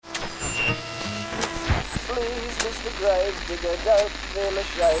the grave digger, don't feel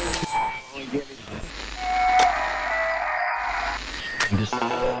ashamed.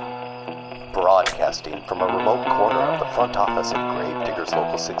 Broadcasting from a remote corner of the front office of Gravediggers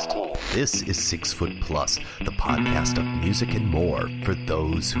Local 16. This is 6 Foot Plus, the podcast of music and more for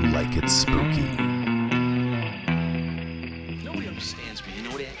those who like it spooky. Nobody understands me, you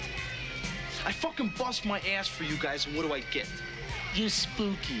know that? I fucking bust my ass for you guys, and what do I get? You're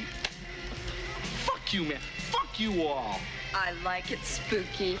spooky. Fuck you, man. Fuck you all. I like it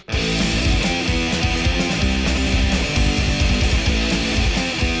spooky.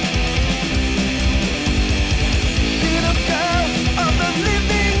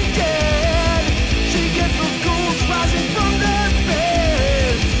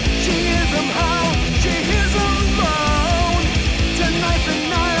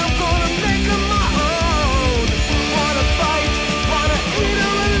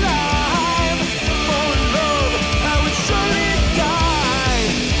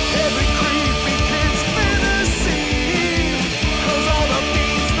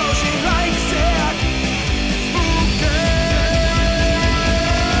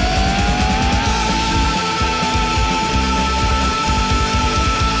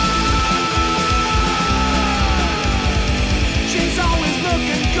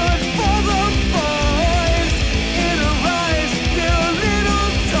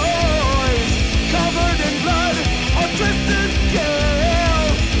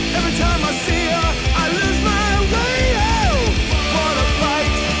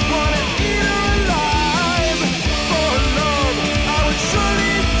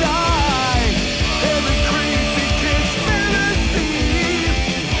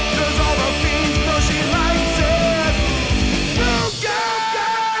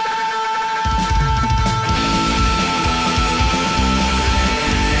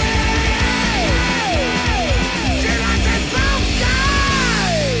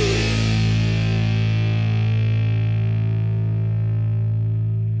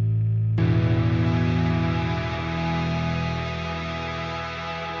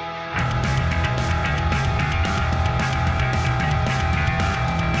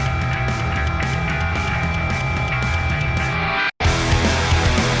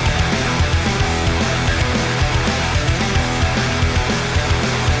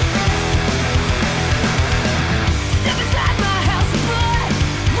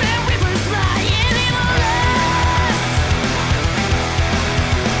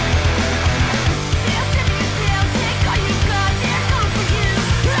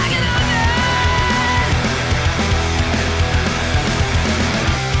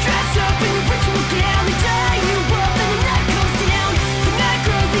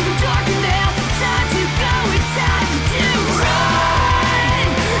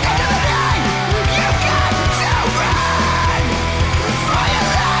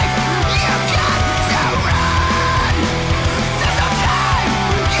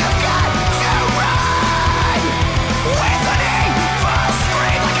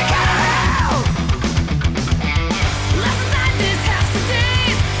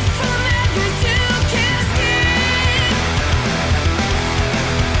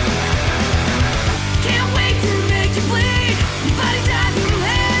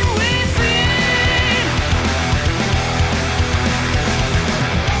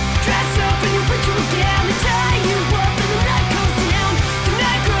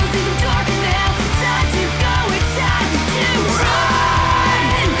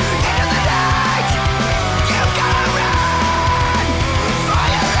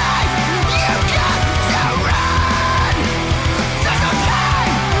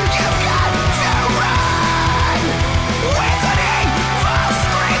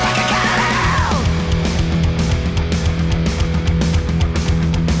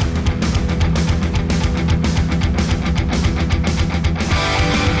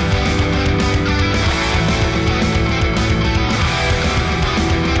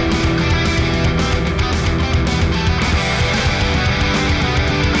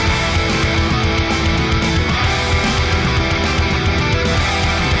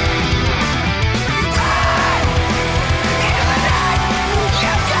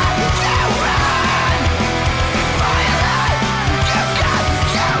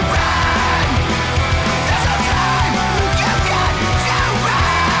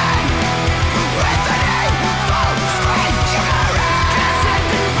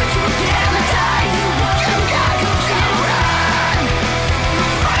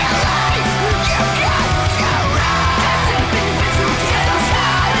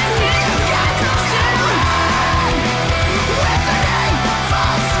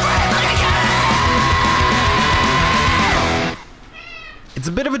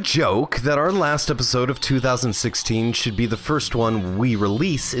 bit of a joke that our last episode of 2016 should be the first one we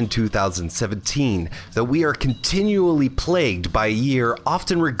release in 2017, that we are continually plagued by a year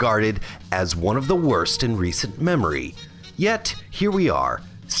often regarded as one of the worst in recent memory. Yet, here we are,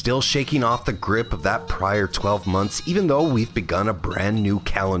 still shaking off the grip of that prior 12 months even though we've begun a brand new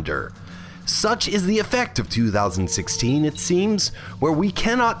calendar. Such is the effect of 2016, it seems, where we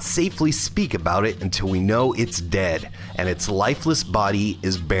cannot safely speak about it until we know it's dead, and its lifeless body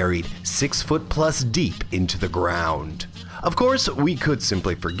is buried 6 foot plus deep into the ground. Of course, we could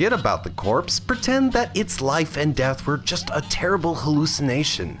simply forget about the corpse, pretend that its life and death were just a terrible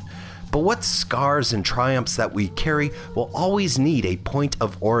hallucination. But what scars and triumphs that we carry will always need a point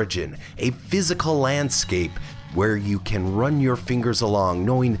of origin, a physical landscape where you can run your fingers along,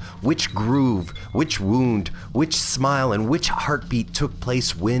 knowing which groove, which wound, which smile, and which heartbeat took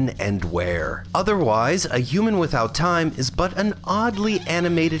place when and where. Otherwise, a human without time is but an oddly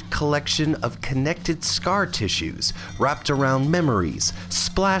animated collection of connected scar tissues, wrapped around memories,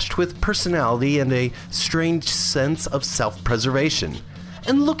 splashed with personality and a strange sense of self-preservation.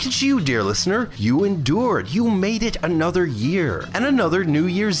 And look at you, dear listener. You endured. You made it another year. And another New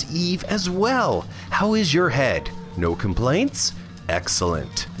Year's Eve as well. How is your head? No complaints?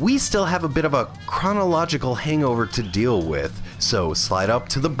 Excellent. We still have a bit of a chronological hangover to deal with, so slide up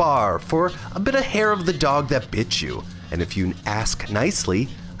to the bar for a bit of hair of the dog that bit you. And if you ask nicely,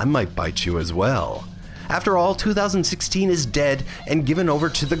 I might bite you as well. After all, 2016 is dead and given over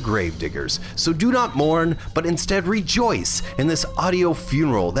to the gravediggers, so do not mourn, but instead rejoice in this audio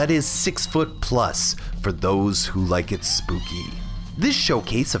funeral that is 6 foot plus for those who like it spooky. This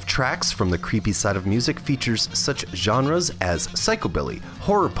showcase of tracks from the creepy side of music features such genres as psychobilly,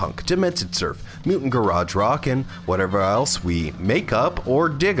 horror punk, demented surf, mutant garage rock, and whatever else we make up or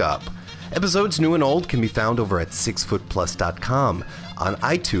dig up. Episodes new and old can be found over at 6footplus.com, on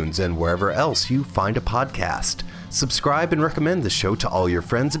iTunes, and wherever else you find a podcast. Subscribe and recommend the show to all your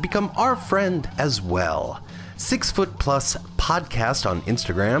friends and become our friend as well. 6 Foot Plus Podcast on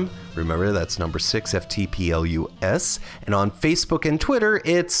Instagram. Remember, that's number 6 FTPLUS. And on Facebook and Twitter,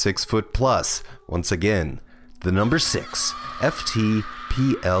 it's 6 Foot Plus. Once again, the number 6 FTPLUS.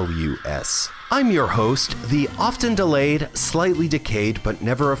 I'm your host, the often delayed, slightly decayed, but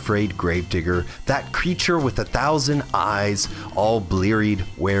never afraid gravedigger, that creature with 1,000 eyes, all blearied,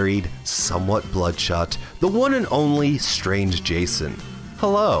 wearied, somewhat bloodshot, the one and only Strange Jason.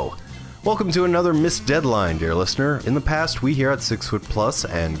 Hello. Welcome to another missed deadline, dear listener. In the past, we here at 6 Foot Plus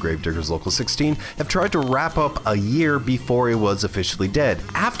and Gravediggers Local 16 have tried to wrap up a year before it was officially dead.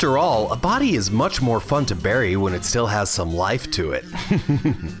 After all, a body is much more fun to bury when it still has some life to it.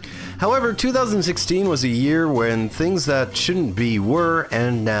 However, 2016 was a year when things that shouldn't be were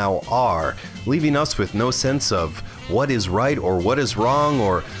and now are, leaving us with no sense of what is right or what is wrong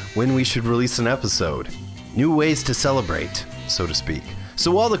or when we should release an episode. New ways to celebrate, so to speak.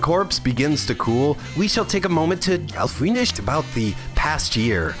 So while the corpse begins to cool, we shall take a moment to finish about the past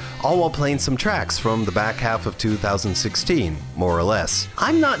year, all while playing some tracks from the back half of 2016, more or less.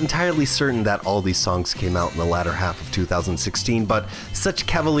 I'm not entirely certain that all these songs came out in the latter half of 2016, but such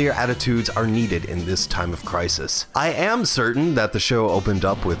cavalier attitudes are needed in this time of crisis. I am certain that the show opened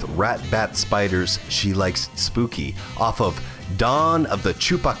up with Rat Bat Spider's She Likes Spooky off of Dawn of the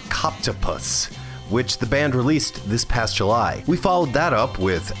Chupacabtopus, which the band released this past July. We followed that up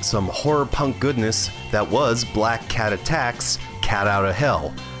with some horror punk goodness that was Black Cat Attack's Cat Out of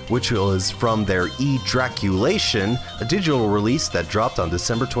Hell, which was from their E-Draculation, a digital release that dropped on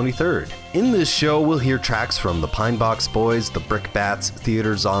December 23rd. In this show, we'll hear tracks from the Pine Box Boys, the Brick Bats,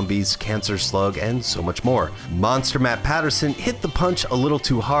 Theater Zombies, Cancer Slug, and so much more. Monster Matt Patterson hit the punch a little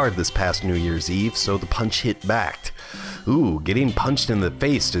too hard this past New Year's Eve, so the punch hit back. Ooh, getting punched in the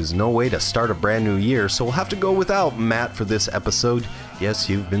face is no way to start a brand new year, so we'll have to go without Matt for this episode. Yes,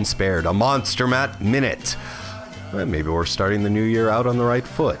 you've been spared. A Monster Matt Minute. Well, maybe we're starting the new year out on the right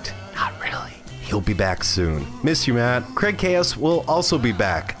foot. Not really. He'll be back soon. Miss you, Matt. Craig Chaos will also be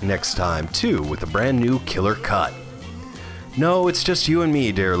back next time, too, with a brand new killer cut. No, it's just you and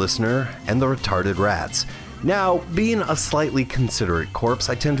me, dear listener, and the retarded rats. Now, being a slightly considerate corpse,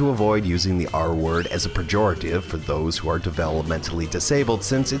 I tend to avoid using the R word as a pejorative for those who are developmentally disabled,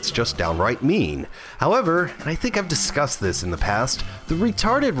 since it's just downright mean. However, and I think I've discussed this in the past, the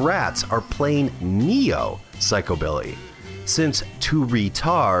retarded rats are playing neo-psychobilly. Since to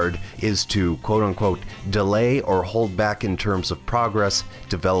retard is to quote-unquote delay or hold back in terms of progress,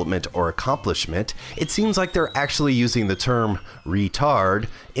 development, or accomplishment, it seems like they're actually using the term retard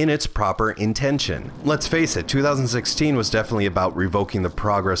in its proper intention. Let's face it, 2016 was definitely about revoking the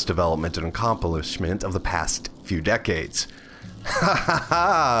progress, development, and accomplishment of the past few decades. Ha ha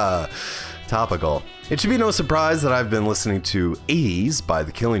ha! Topical. It should be no surprise that I've been listening to 80s by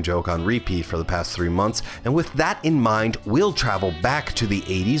The Killing Joke on repeat for the past 3 months, and with that in mind, we'll travel back to the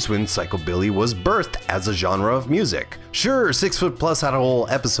 80s when psychobilly was birthed as a genre of music. Sure, 6 Foot Plus had a whole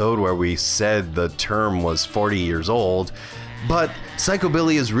episode where we said the term was 40 years old, but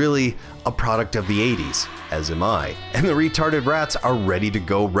psychobilly is really a product of the 80s, as am I, and the Retarded Rats are ready to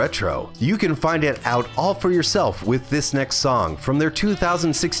go retro. You can find it out all for yourself with this next song from their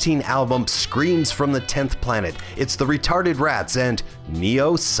 2016 album Screams from the 10th Planet. It's the Retarded Rats and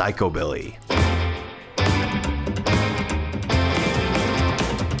Neo Psychobilly.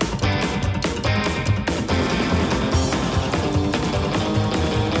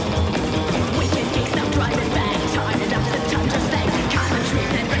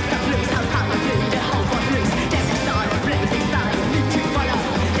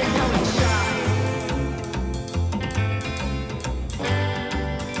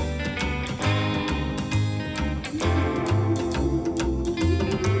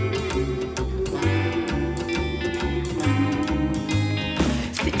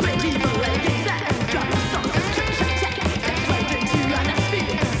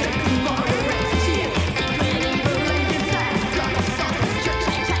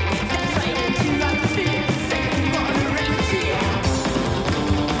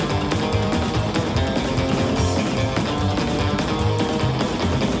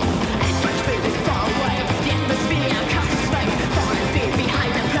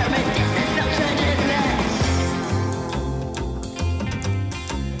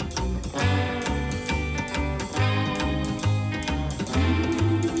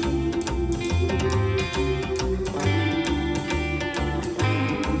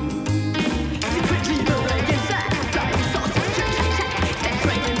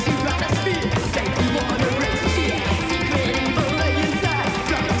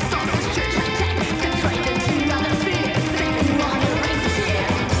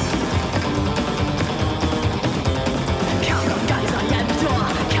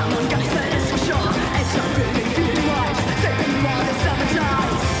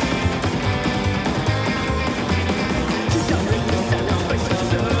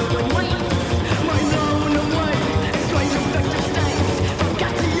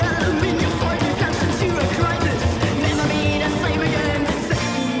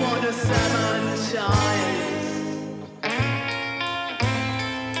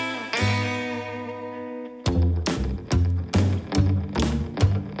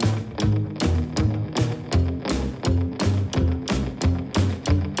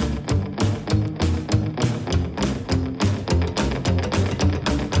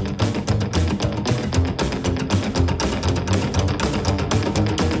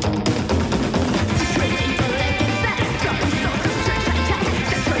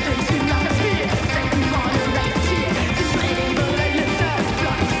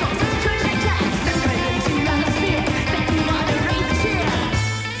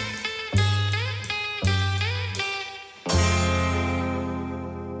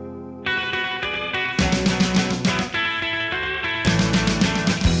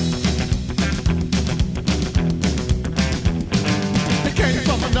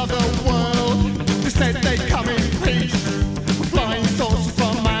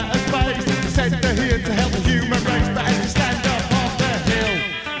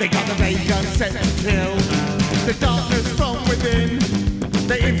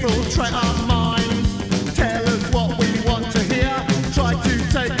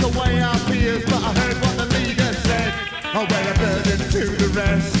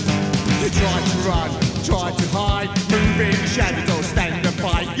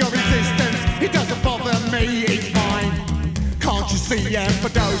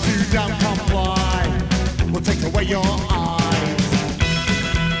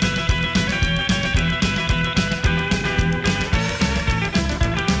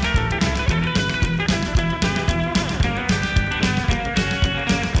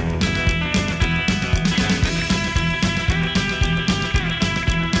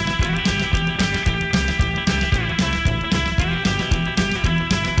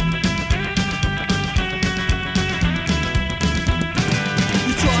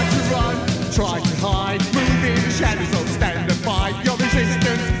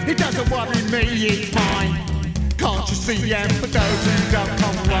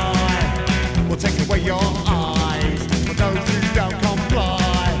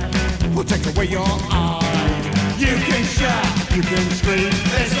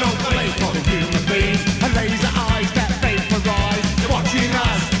 Watching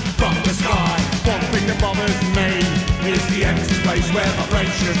us from the sky. One thing that bothers me is the end where my brain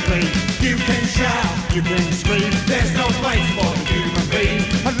should be. You can shout, you can scream, there's no place for the human being.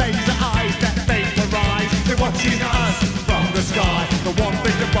 And laser eyes that vaporize, they're watching us from the sky. The one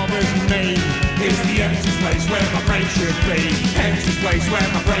thing that bothers me is the empty place where my brain should be. Empty place where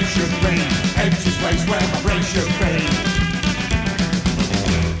my brain should be. Empty place where my brain should be.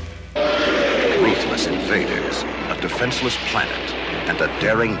 Ruthless invaders, a defenseless planet, and a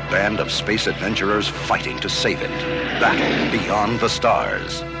daring band of space adventurers fighting to save it. Battle beyond the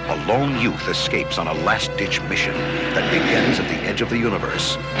stars. A lone youth escapes on a last-ditch mission that begins at the edge of the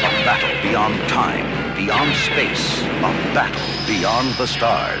universe. A battle beyond time, beyond space. A battle beyond the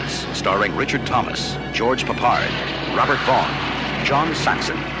stars. Starring Richard Thomas, George Papard, Robert Vaughn, John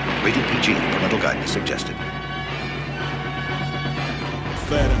Saxon. Rated PG. Parental guidance suggested.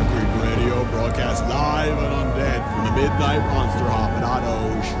 Fat and Creep Radio broadcast live and undead from the Midnight Monster Hop at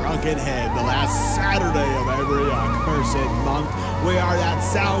Otto's Shrunken Head, the last Saturday of every accursed month. We are that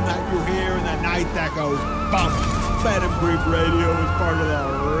sound that you hear in the night that goes bump. Fat and Creep Radio is part of the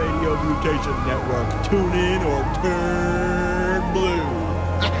Radio Mutation Network. Tune in or turn blue.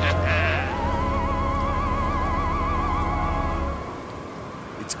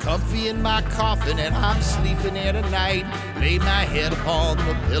 Comfy in my coffin and I'm sleeping here tonight. Lay my head upon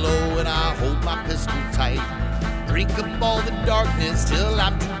the pillow and I hold my pistol tight. Drink up all the darkness till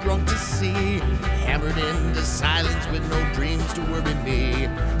I'm too drunk to see. Hammered into silence with no dreams to worry me.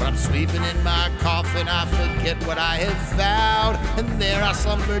 When I'm sleeping in my coffin I forget what I have vowed. And there I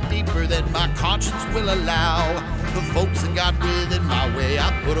slumber deeper than my conscience will allow. The folks that got within my way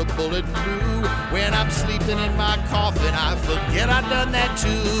I put a bullet through. When I'm sleeping in my coffin I forget I done that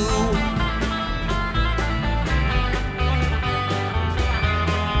too.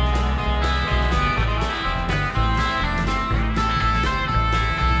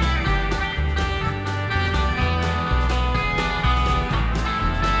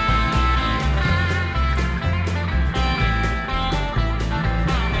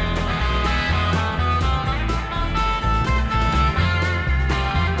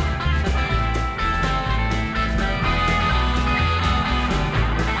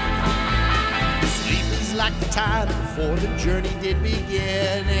 Before the journey did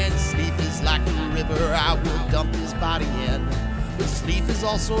begin, and sleep is like the river I will dump his body in. But sleep is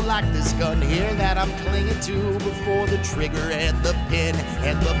also like this gun here that I'm clinging to. Before the trigger and the pin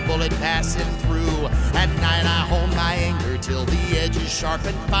and the bullet passing through. At night I hone my anger till the edge is sharp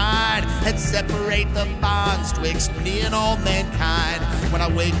and fine, and separate the bonds twixt me and all mankind. When I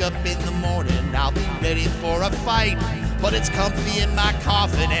wake up in the morning I'll be ready for a fight, but it's comfy in my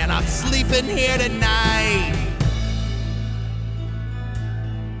coffin and I'm sleeping here tonight.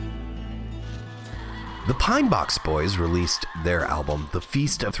 The Pine Box Boys released their album, The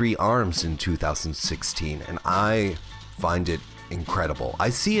Feast of Three Arms, in 2016, and I find it incredible.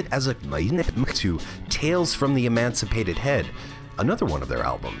 I see it as a to Tales from the Emancipated Head, another one of their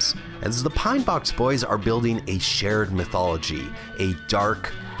albums, as the Pine Box Boys are building a shared mythology, a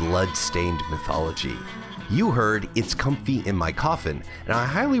dark, blood-stained mythology. You heard It's Comfy in My Coffin, and I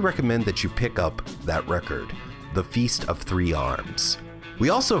highly recommend that you pick up that record, The Feast of Three Arms. We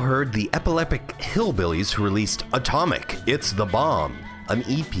also heard the Epileptic Hillbillies, who released Atomic, It's the Bomb, an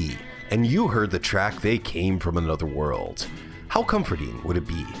EP, and you heard the track They Came from Another World. How comforting would it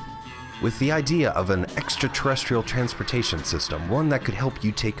be? With the idea of an extraterrestrial transportation system, one that could help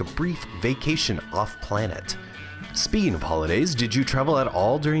you take a brief vacation off planet. Speaking of holidays, did you travel at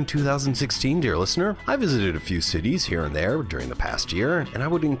all during 2016, dear listener? I visited a few cities here and there during the past year, and I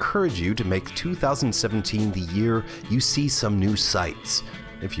would encourage you to make 2017 the year you see some new sights,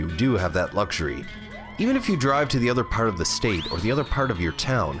 if you do have that luxury. Even if you drive to the other part of the state or the other part of your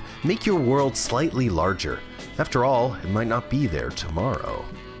town, make your world slightly larger. After all, it might not be there tomorrow.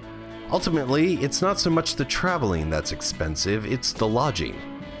 Ultimately, it's not so much the traveling that's expensive, it's the lodging.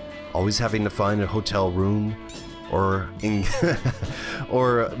 Always having to find a hotel room, or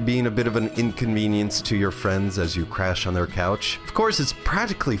being a bit of an inconvenience to your friends as you crash on their couch. Of course, it's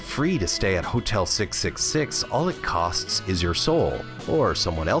practically free to stay at Hotel 666. All it costs is your soul, or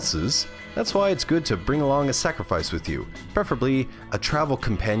someone else's. That's why it's good to bring along a sacrifice with you, preferably a travel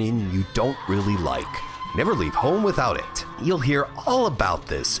companion you don't really like. Never leave home without it. You'll hear all about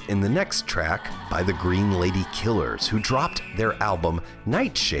this in the next track by the Green Lady Killers, who dropped their album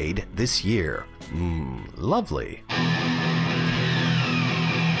Nightshade this year. Lovely.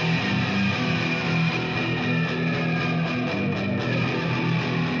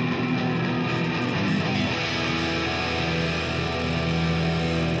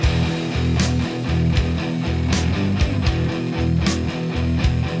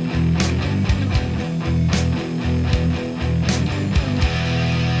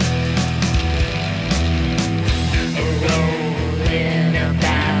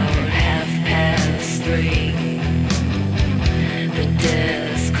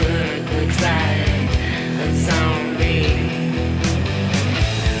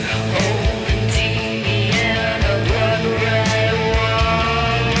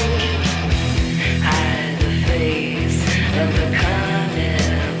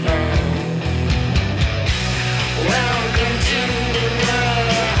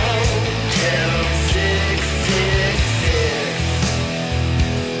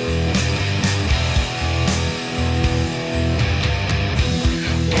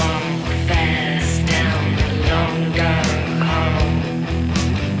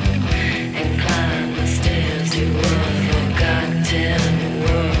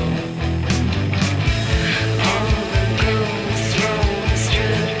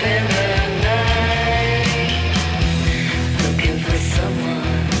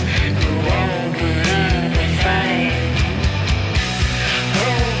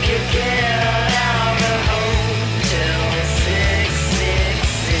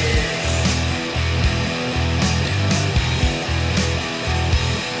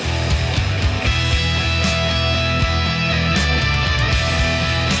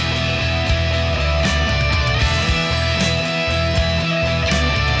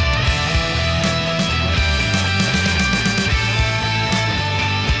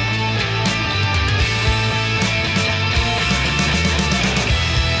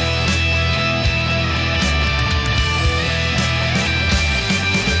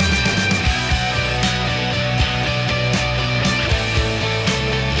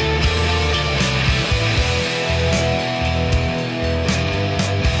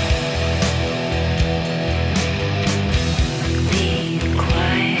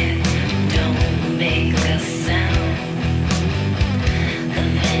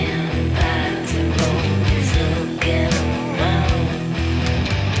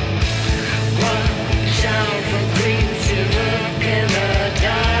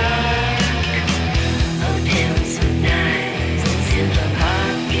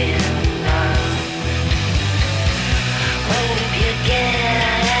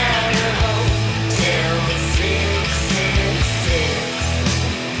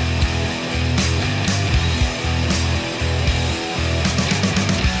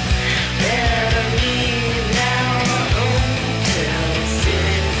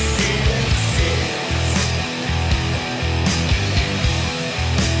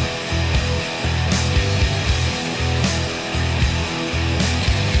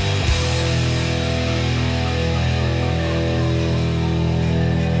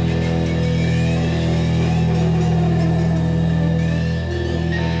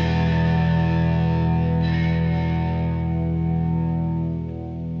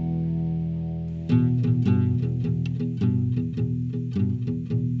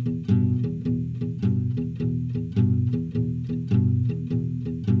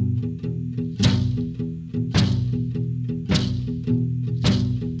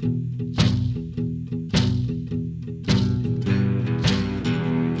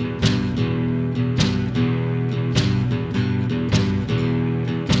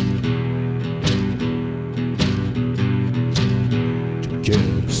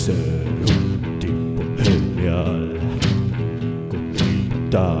 quiero ser un tipo genial, con mi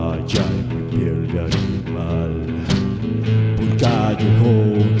talla y mi piel de animal. Por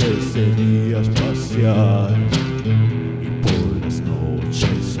callejones sería espacial y por las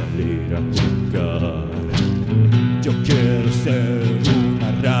noches salir a jugar. Yo quiero ser una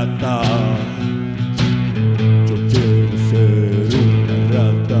rata. Yo quiero ser una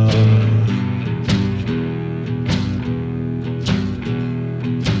rata.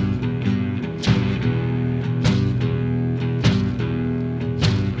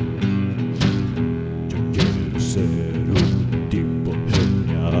 Ser un tipo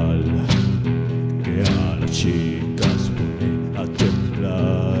genial que a las chicas pone a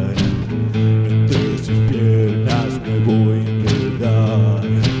temblar. Entre sus piernas me voy a enredar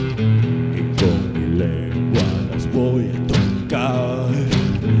y con mi lengua las voy a tocar.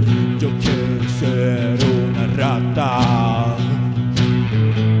 Yo quiero ser una rata.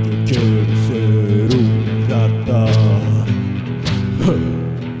 Yo quiero ser una rata.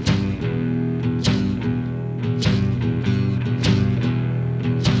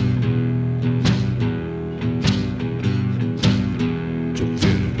 Yo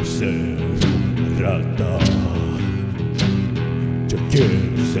quiero ser una rata. Yo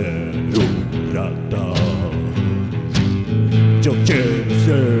quiero ser una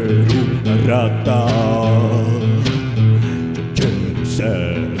rata. Yo quiero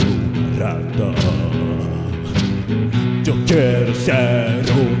ser una rata. Yo quiero ser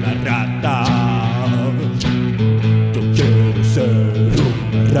una rata. Yo quiero ser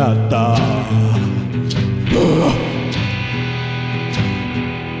una rata.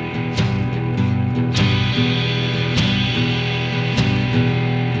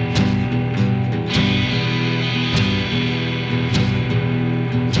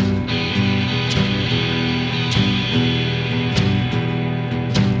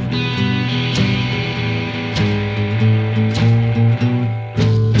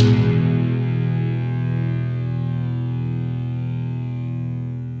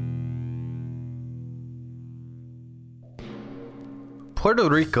 Puerto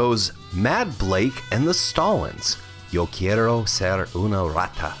Rico's Mad Blake and the Stallins, Yo quiero ser una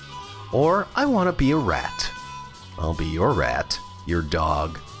rata, or I want to be a rat. I'll be your rat, your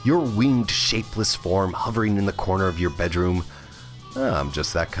dog, your winged shapeless form hovering in the corner of your bedroom. I'm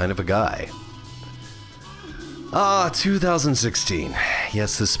just that kind of a guy. 2016.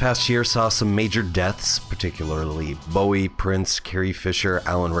 Yes, this past year saw some major deaths, particularly Bowie, Prince, Carrie Fisher,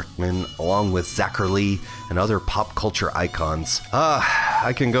 Alan Rickman, along with Zachary Lee and other pop culture icons.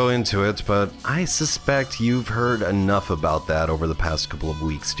 I can go into it, but I suspect you've heard enough about that over the past couple of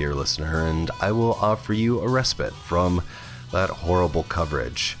weeks, dear listener, and I will offer you a respite from that horrible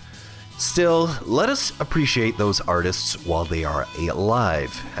coverage. Still, let us appreciate those artists while they are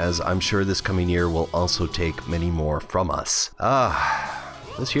alive, as I'm sure this coming year will also take many more from us.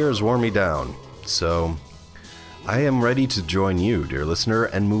 This year has worn me down, so I am ready to join you, dear listener,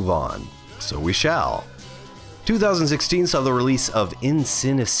 and move on. So we shall. 2016 saw the release of In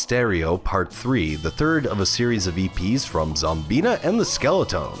Sinisterio Part 3, the third of a series of EPs from Zombina and the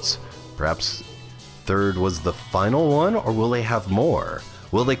Skeletones. Perhaps third was the final one, or will they have more?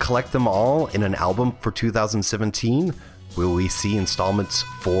 Will they collect them all in an album for 2017? Will we see installments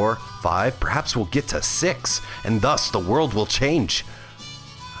 4, 5? Perhaps we'll get to 6, and thus the world will change.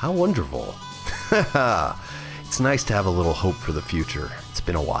 How wonderful. It's nice to have a little hope for the future. It's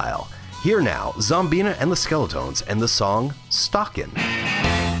been a while. Here now, Zombina and the Skeletones and the song Stalkin'.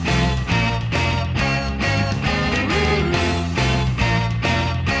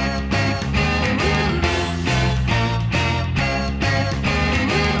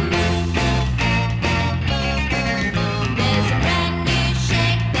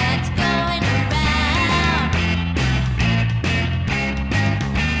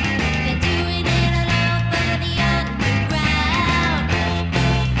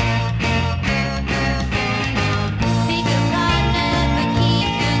 Bigger partner, but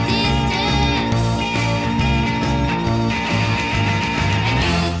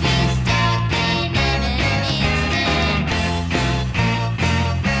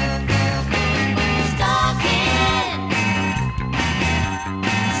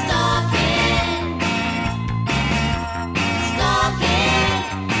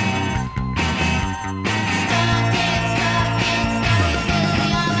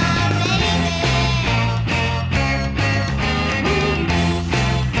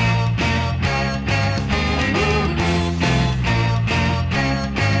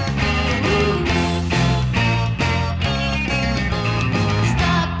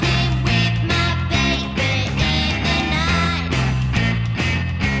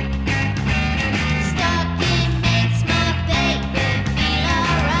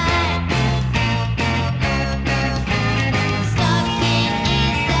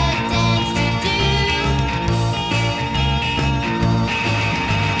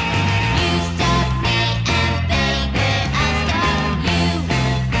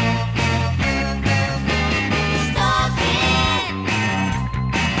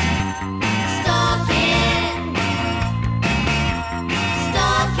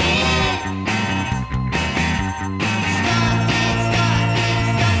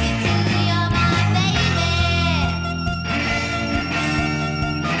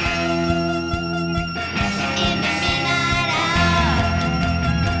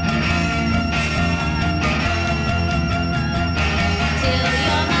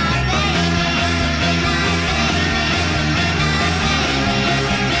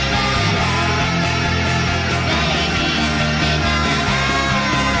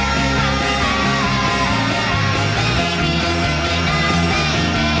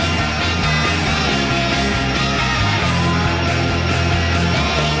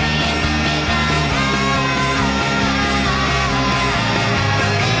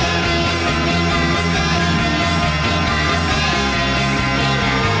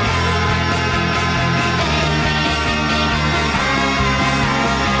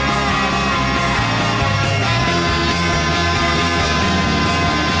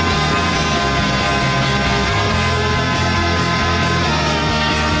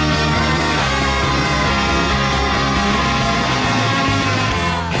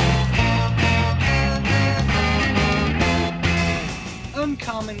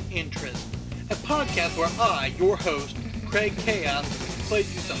podcast where I, your host, Craig Chaos,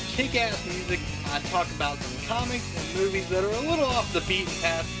 plays you some kick-ass music. I talk about some comics and movies that are a little off the beaten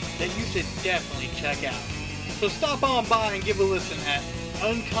path that you should definitely check out. So stop on by and give a listen at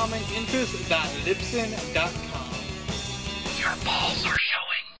uncommoninterest.libsyn.com. Your balls are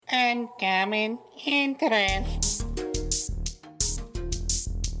showing. Uncommon interest.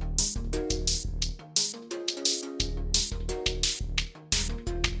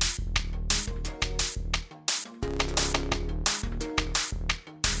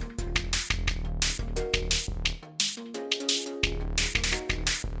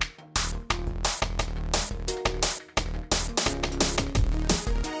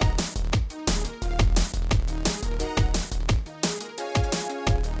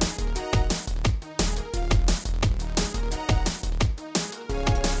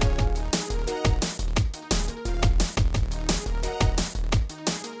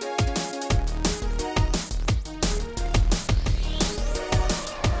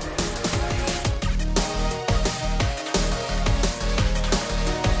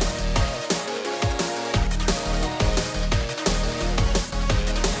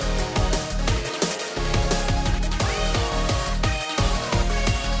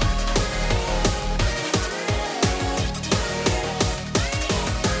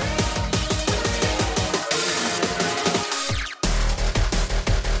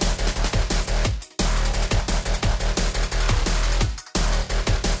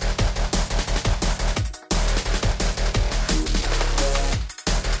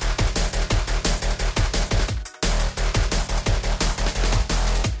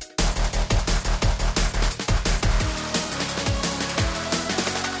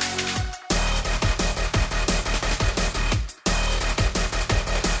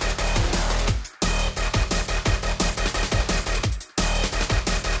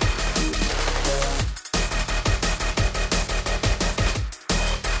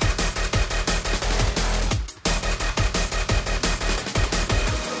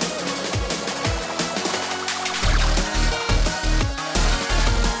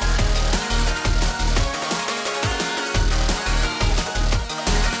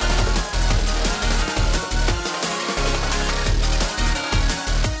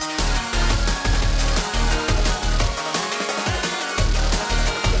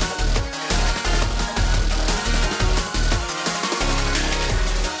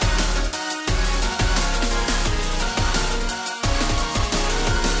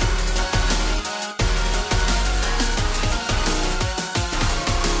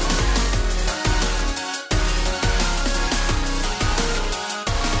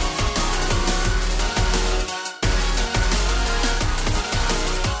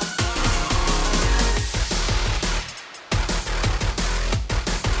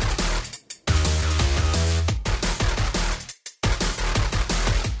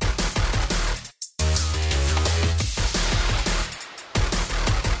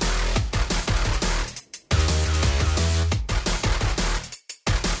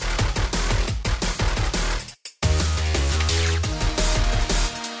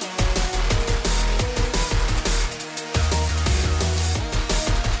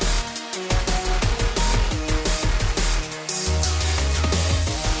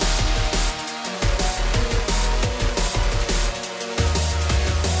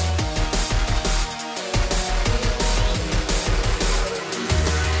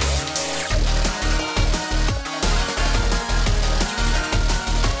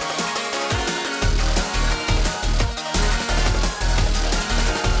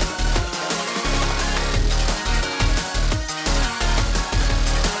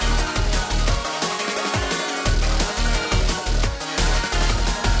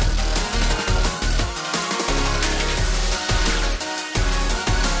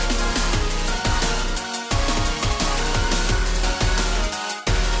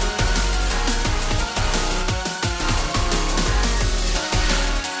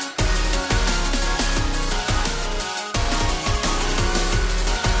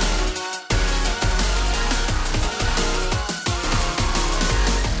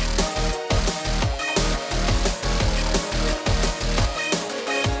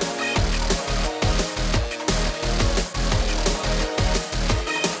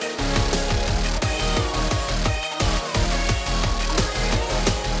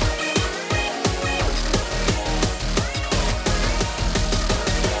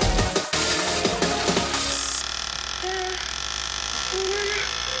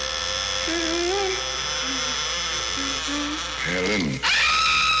 Helen.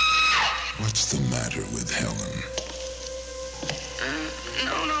 What's the matter with Helen?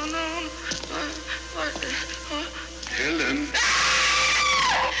 No. Helen.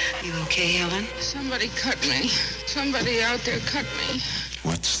 You okay, Helen? Somebody cut me. Somebody out there cut me.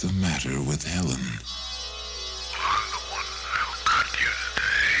 What's the matter with Helen? I'm the one who cut you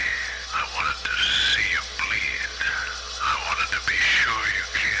today. I wanted to see you bleed. I wanted to be sure you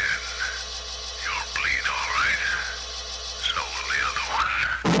can. You'll bleed all right. So will the other one.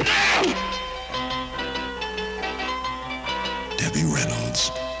 Debbie Reynolds,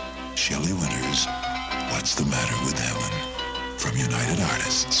 Shelley Winters, What's the Matter with Helen? From United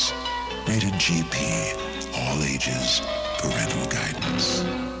Artists. Rated GP. All ages. Parental guidance.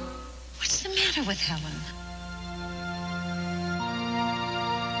 What's the matter with Helen?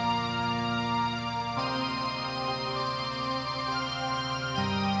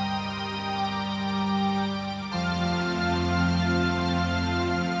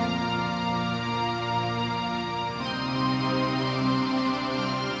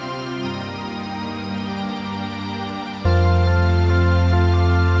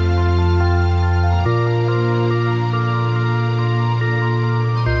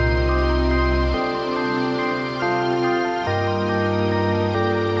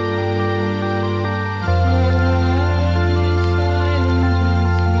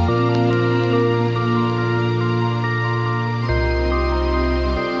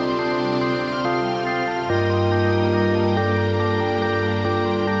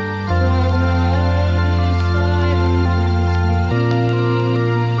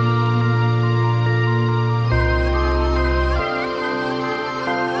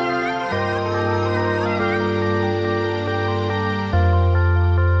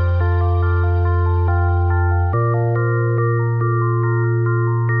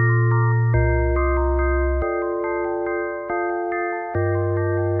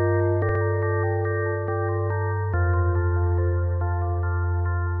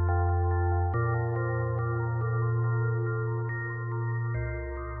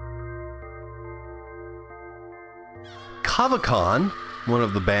 Kavakhan, one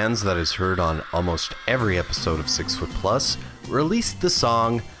of the bands that is heard on almost every episode of 6 Foot Plus, released the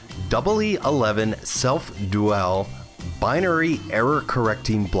song Doubly 11 Self-Duel Binary Error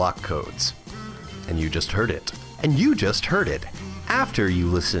Correcting Block Codes. And you just heard it. And you just heard it after you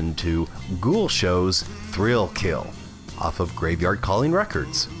listened to Ghoul Show's Thrill Kill off of Graveyard Calling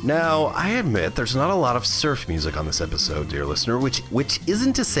Records. Now, I admit there's not a lot of surf music on this episode, dear listener, which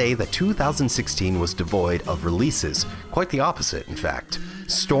isn't to say that 2016 was devoid of releases. Quite the opposite, in fact.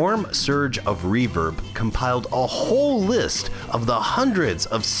 Storm Surge of Reverb compiled a whole list of the hundreds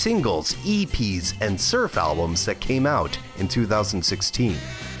of singles, EPs, and surf albums that came out in 2016.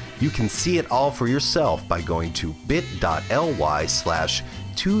 You can see it all for yourself by going to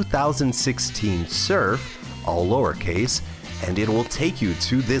bit.ly/2016surf, all lowercase, and it will take you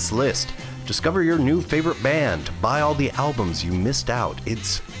to this list. Discover your new favorite band, buy all the albums you missed out.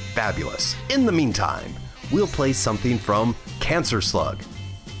 It's fabulous. In the meantime, we'll play something from Cancer Slug.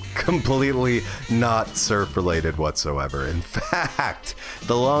 Completely not surf related whatsoever. In fact,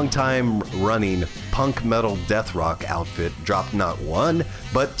 the long-time running punk metal death rock outfit dropped not one,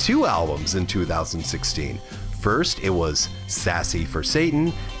 but two albums in 2016. First, it was Sassy for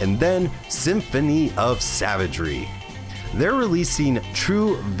Satan, and then Symphony of Savagery. They're releasing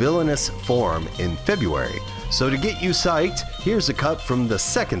True Villainous Form in February, so to get you psyched, here's a cut from the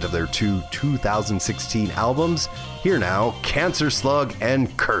second of their two 2016 albums. Here now, Cancer Slug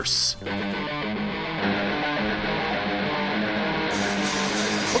and Curse. A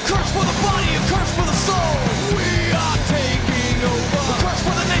curse for the body, a curse for the soul. We are taking over. A curse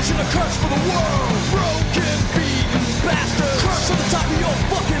for the nation, a curse for the world. Broken, beaten bastards. Curse on the top of your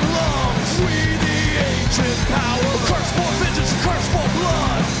fucking lungs. We the ancient power. A curse for vengeance, a curse for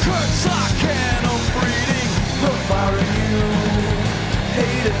blood. Curse our canon breeding. The fire in you,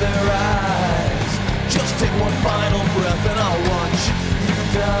 hate in their eyes. Just take one final breath and I'll watch you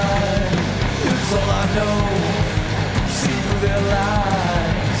die. It's all I know. See through their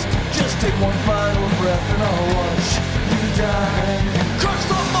lies. Just take one final breath and I'll watch you die. Curse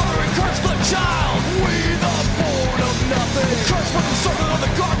the mother and curse the child. We the born of nothing. Curse from the serpent on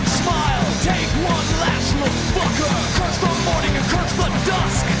the garden smile. Take one last look, fucker. Curse the morning and curse the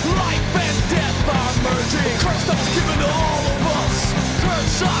dusk. Life and death are merging. Curse that was given to all of us.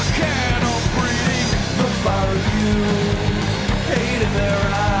 Curse our canon breeding. The fire of you, hate in their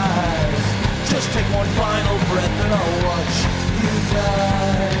eyes. Just take one final breath and I'll watch you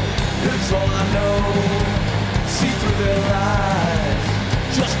die. It's all I know. See through their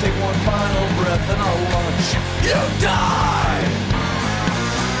lies. Just take one final breath and I'll watch you die.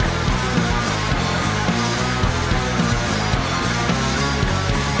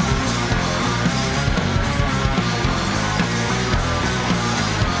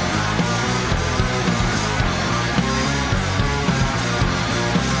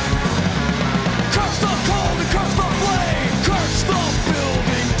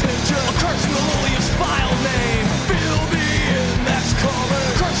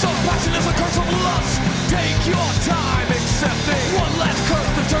 take your time accepting one last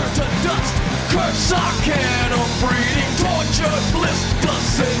curse to turn to dust. Curse our canon breeding, tortured bliss,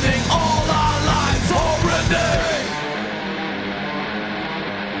 descending all our lives already.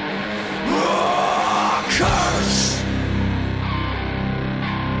 Curse!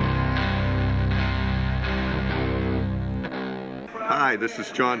 Hi, this is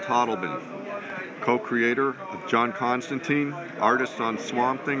John Toddleben, co-creator of John Constantine, artist on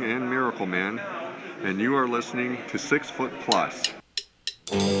Swamp Thing and Miracle Man, and you are listening to 6 Foot Plus.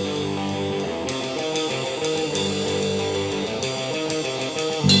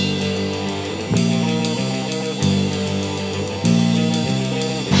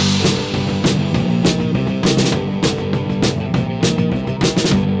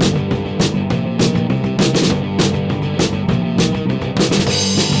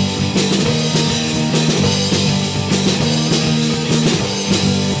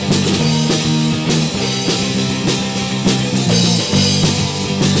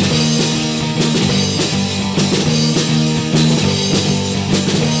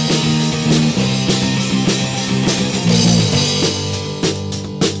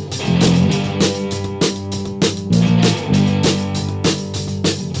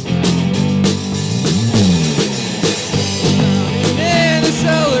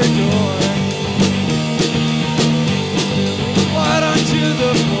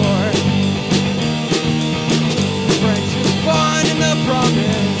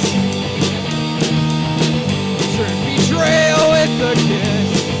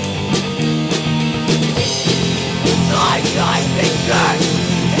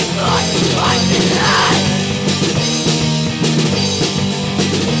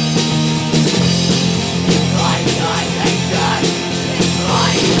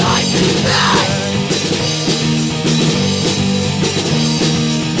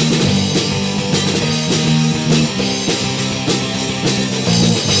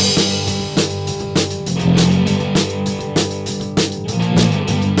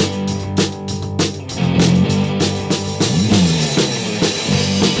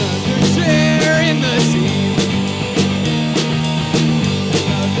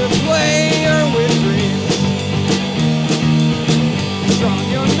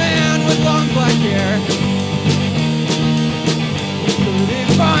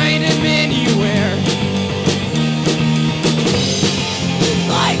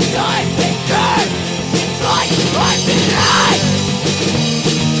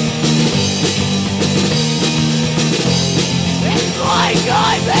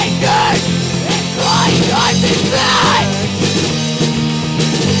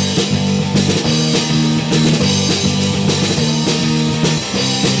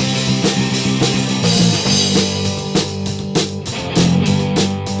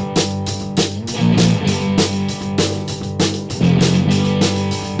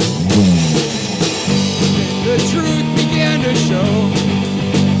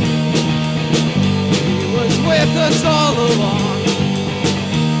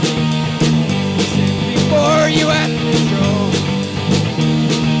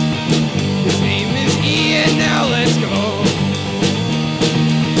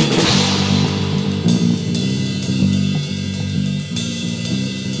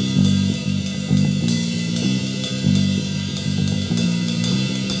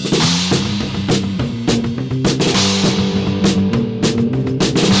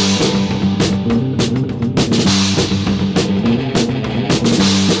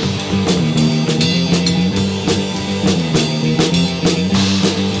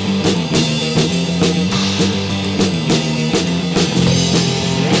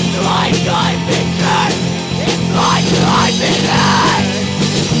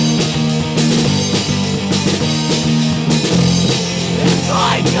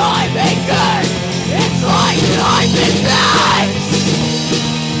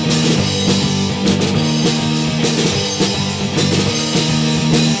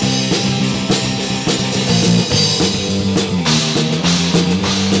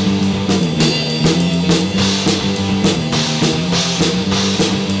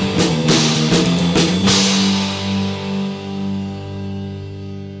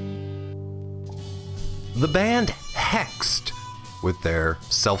 The band Hexed with their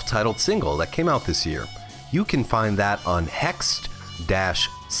self-titled single that came out this year. You can find that on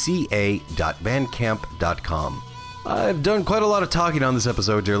hext-ca.bandcamp.com. I've done quite a lot of talking on this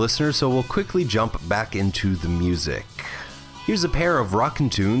episode, dear listeners, so we'll quickly jump back into the music. Here's a pair of rockin'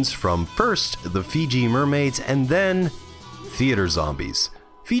 tunes from first the Fiji Mermaids and then Theater Zombies.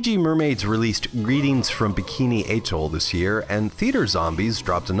 Fiji Mermaids released Greetings from Bikini Atoll this year, and Theater Zombies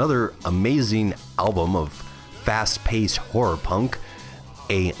dropped another amazing album of fast-paced horror punk,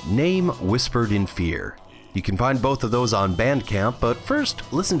 A Name Whispered in Fear. You can find both of those on Bandcamp, but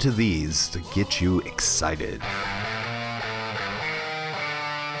first, listen to these to get you excited.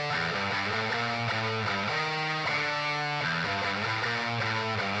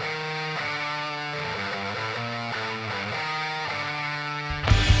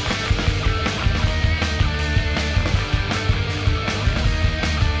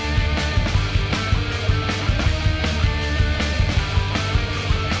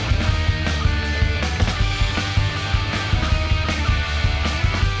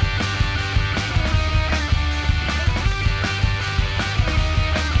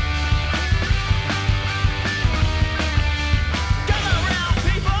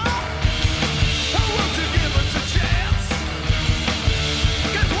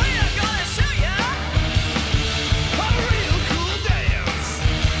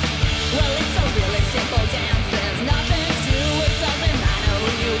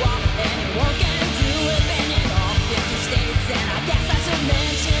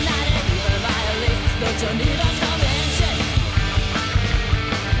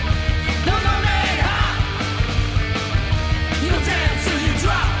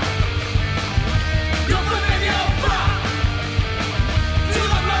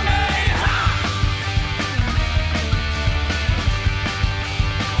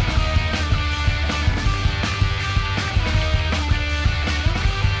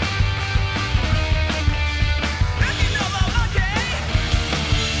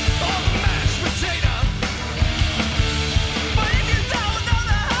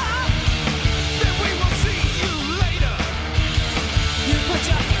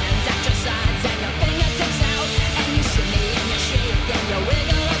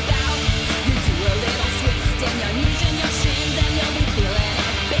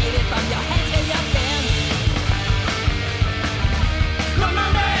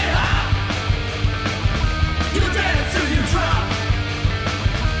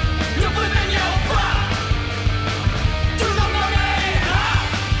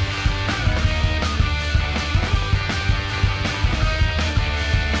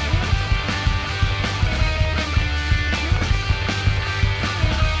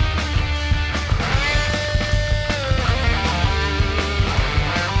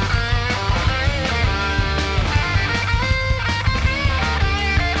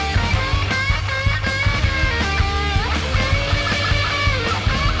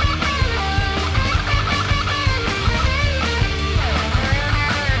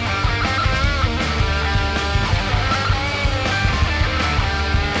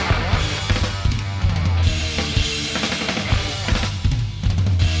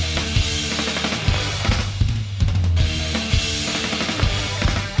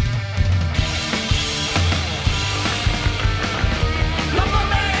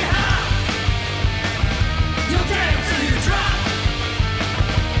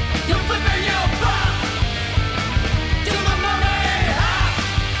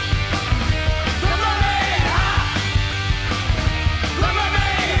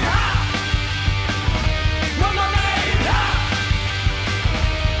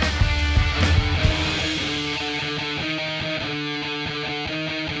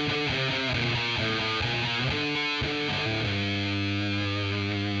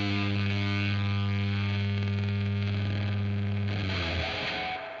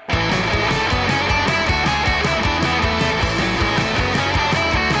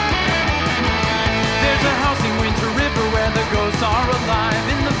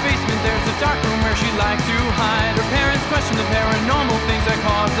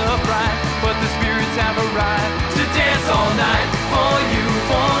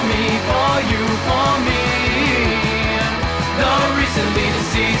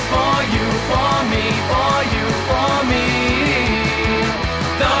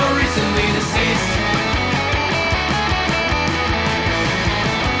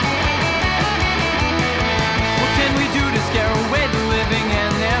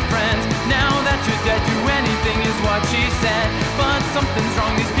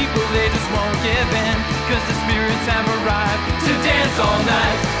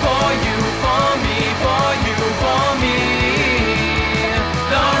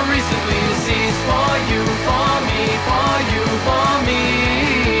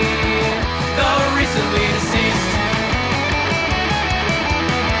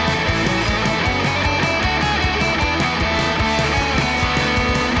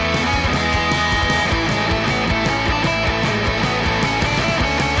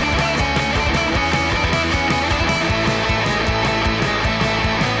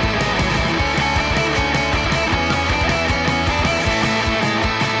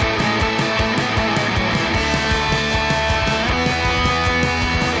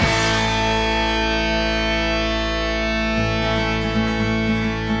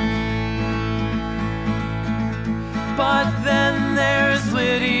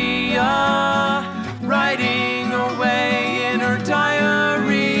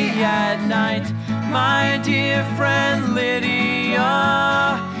 my dear friend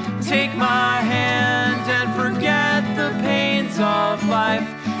Lydia. Take my hand and forget the pains of life,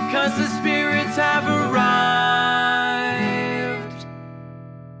 'cause the spirits have arrived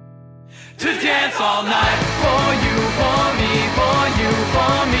to dance all night for you, for me, for you,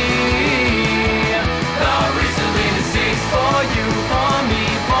 for me. The recently deceased for you, for me,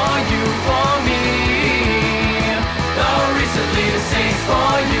 for you, for me. The recently deceased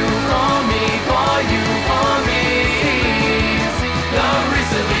for you, for me, for you, for me. The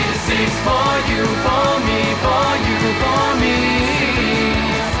recently deceased for you, for me, for you, for me.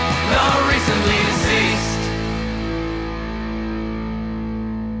 The recently deceased.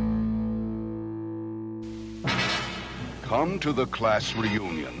 Come to the class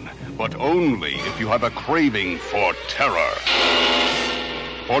reunion, but only if you have a craving for terror.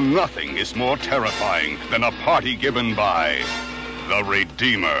 For nothing is more terrifying than a party given by the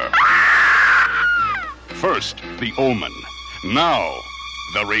Redeemer. First, the Omen. Now,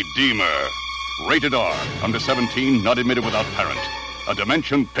 the Redeemer. Rated R. Under 17, not admitted without parent. A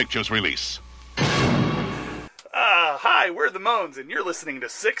Dimension Pictures release. Hi, we're the Moans, and you're listening to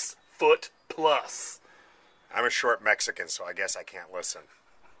 6 Foot Plus. I'm a short Mexican, so I guess I can't listen.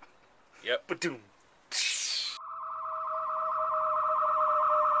 Yep. Ba-doom.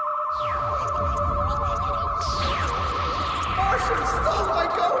 Martian stole my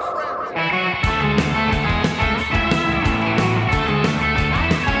girlfriend!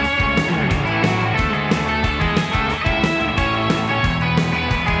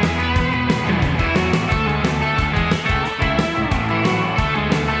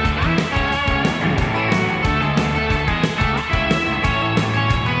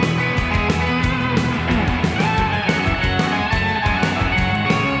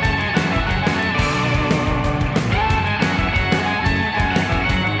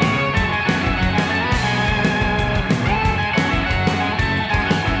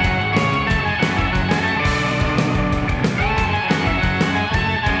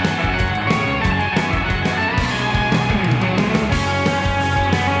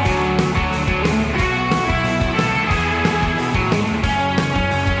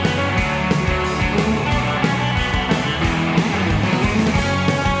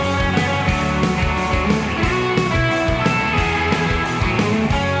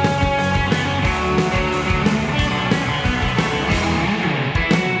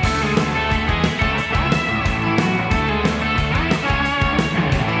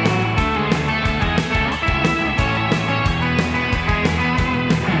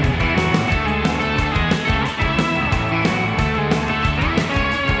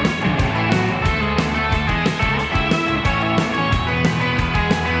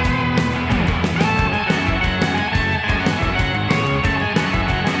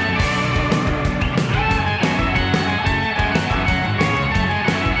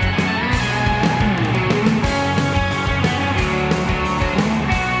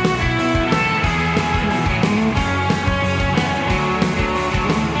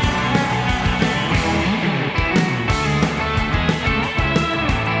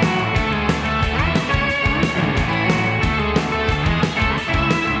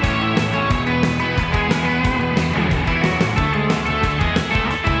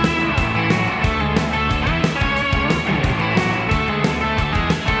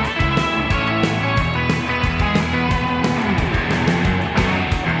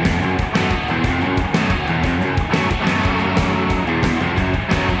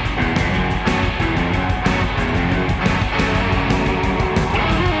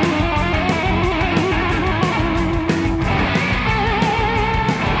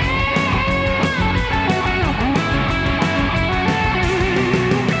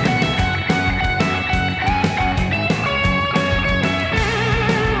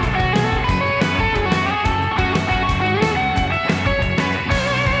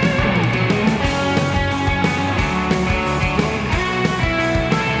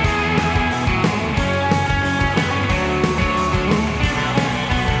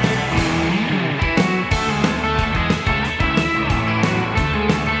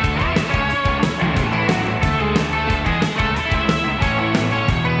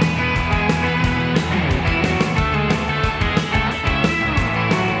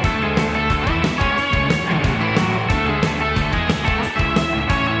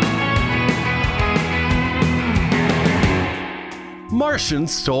 Martian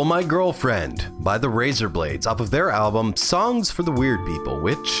Stole My Girlfriend by the Razorblades off of their album Songs for the Weird People,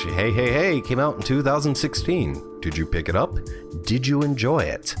 which, hey, came out in 2016. Did you pick it up? Did you enjoy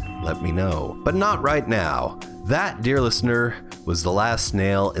it? Let me know. But not right now. That, dear listener, was the last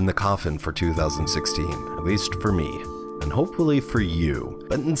nail in the coffin for 2016, at least for me, and hopefully for you.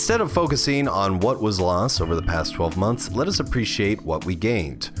 But instead of focusing on what was lost over the past 12 months, let us appreciate what we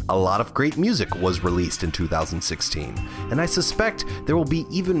gained. A lot of great music was released in 2016, and I suspect there will be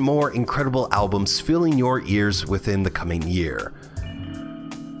even more incredible albums filling your ears within the coming year.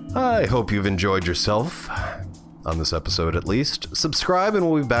 I hope you've enjoyed yourself. On this episode at least. Subscribe and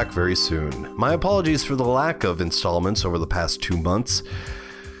we'll be back very soon. My apologies for the lack of installments over the past 2 months.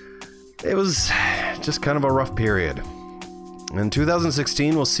 It was just kind of a rough period. In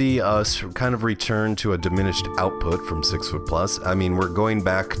 2016, we'll see us kind of return to a diminished output from 6 Foot Plus. I mean, we're going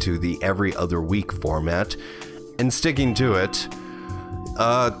back to the every other week format and sticking to it.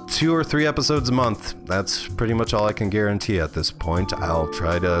 2 or 3 episodes a month. That's pretty much all I can guarantee at this point. I'll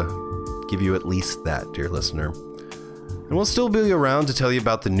try to give you at least that, dear listener. And we'll still be around to tell you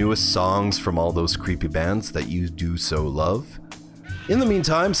about the newest songs from all those creepy bands that you do so love. In the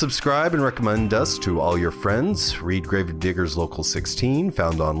meantime, subscribe and recommend us to all your friends. Read Gravediggers Local 16,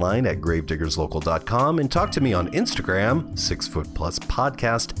 found online at gravediggerslocal.com, and talk to me on Instagram, 6 Foot Plus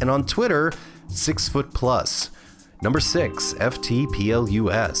Podcast, and on Twitter, 6 Foot Plus. Number 6,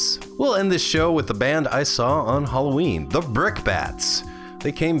 FTPLUS. We'll end this show with the band I saw on Halloween, the Brickbats.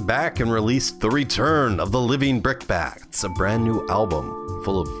 They came back and released The Return of the Living Brickbats, a brand new album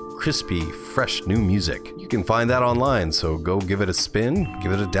full of crispy, fresh new music. You can find that online, so go give it a spin,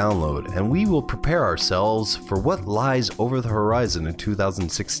 give it a download, and we will prepare ourselves for what lies over the horizon in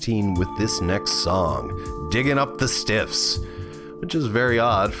 2016 with this next song, Digging Up the Stiffs, which is very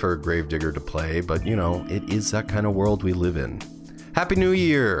odd for a Gravedigger to play, but you know, it is that kind of world we live in. Happy New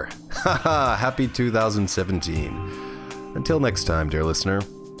Year! Haha, happy 2017. Until next time, dear listener,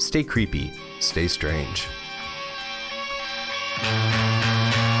 stay creepy, stay strange.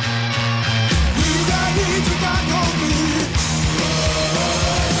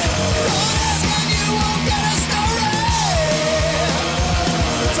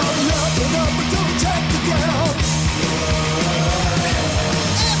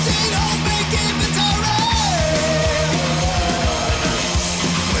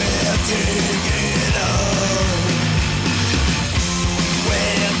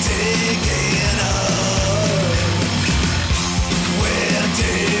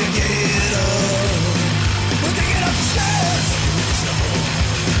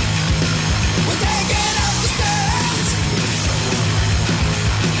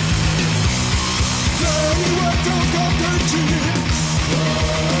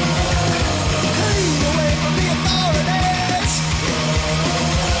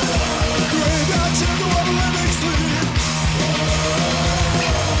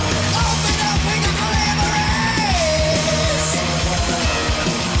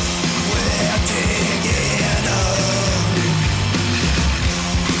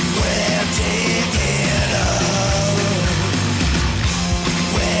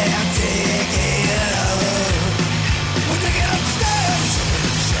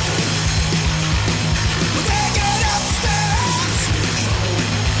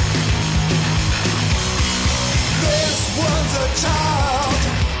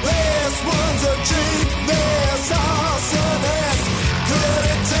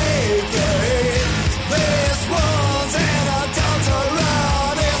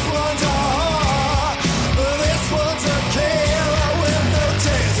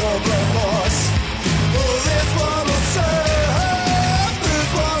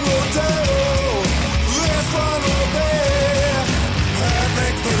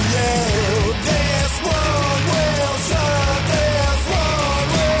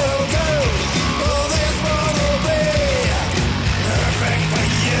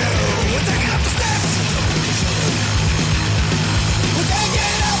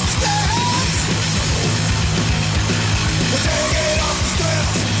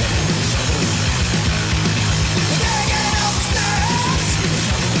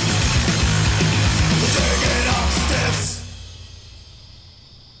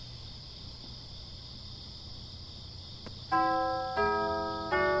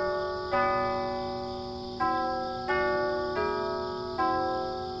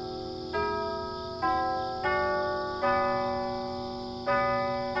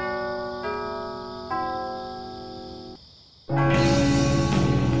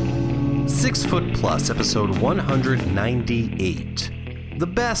 Foot Plus, episode 198. The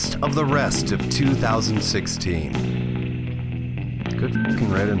best of the rest of 2016. Good fucking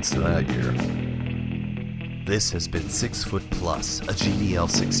riddance to that year. This has been 6 Foot Plus, a GDL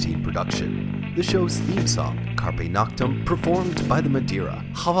 16 production. The show's theme song, Carpe Noctem, performed by the Madeira.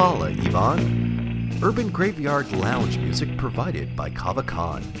 Havala, Ivan. Urban Graveyard Lounge music provided by Kava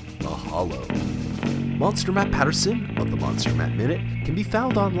Khan. Mahalo. Monster Matt Patterson of the Monster Matt Minute can be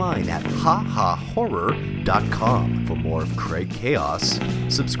found online at hahahorror.com. For more of Craig Chaos,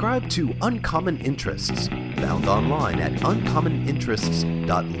 subscribe to Uncommon Interests, found online at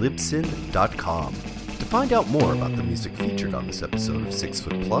uncommoninterests.libsyn.com. To find out more about the music featured on this episode of 6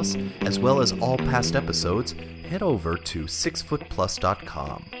 Foot Plus, as well as all past episodes, head over to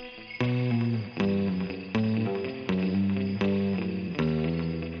 6footplus.com.